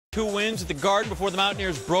2 wins at the Garden before the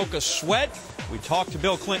Mountaineers broke a sweat. We talked to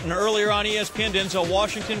Bill Clinton earlier on ESPN. Denzel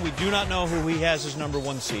Washington, we do not know who he has as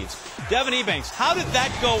 #1 seeds. Devin Ebanks, how did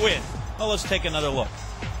that go in? Well, let's take another look.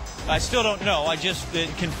 I still don't know.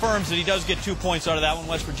 It confirms that he does get 2 points out of that one.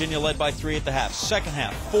 West Virginia led by 3 at the half. Second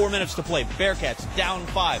half, 4 minutes to play. Bearcats down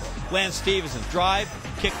 5. Lance Stevenson drive,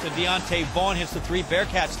 kick to Deontay Vaughn, hits the 3.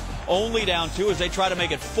 Bearcats only down 2 as they try to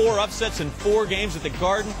make it 4 upsets in 4 games at the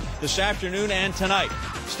Garden this afternoon and tonight.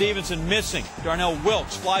 Stevenson missing. Darnell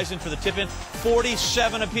Wilkes flies in for the tip-in.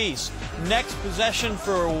 47 apiece. Next possession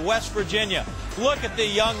for West Virginia. Look at the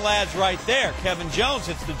young lads right there. Kevin Jones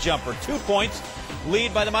hits the jumper. 2 points.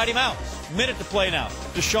 Lead by the Mighty Mounts. Minute to play now.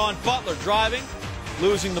 DaSean Butlers driving,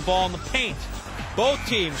 losing the ball in the paint. Both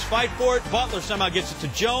teams fight for it. Butler somehow gets it to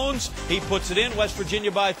Jones. He puts it in. West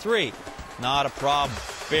Virginia by 3. Not a problem.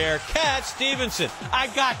 Bearcats, Stevenson. I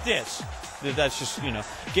got this. That's just,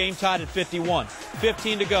 game tied at 51.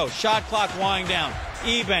 15 to go. Shot clock winding down.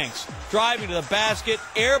 Ebanks driving to the basket.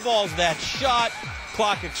 Airballs that shot.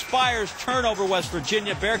 Clock expires. Turnover, West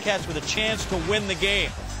Virginia. Bearcats with a chance to win the game.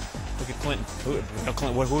 Look at Clinton.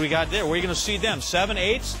 What do we got there? Where are you going to see them?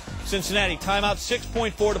 7-8. Cincinnati timeout.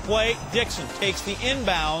 6.4 to play. Dixon takes the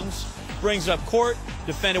inbounds. Brings it up court.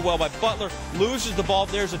 Defended well by Butler. Loses the ball.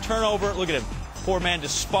 There's a turnover. Look at him. Poor man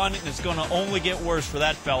despondent. It's going to only get worse for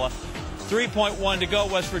that fella. 3.1 to go.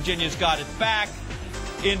 West Virginia's got it back.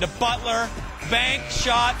 Into Butler. Bank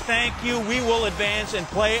shot. Thank you. We will advance and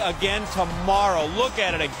play again tomorrow. Look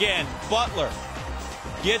at it again. Butler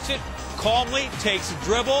gets it calmly, takes a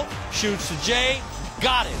dribble, shoots to Jay,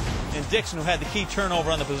 got it. And Dixon, who had the key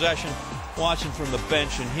turnover on the possession, watching from the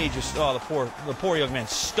bench, and he just, the poor young man,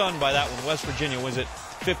 stunned by that one. West Virginia wins it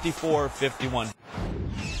 54-51.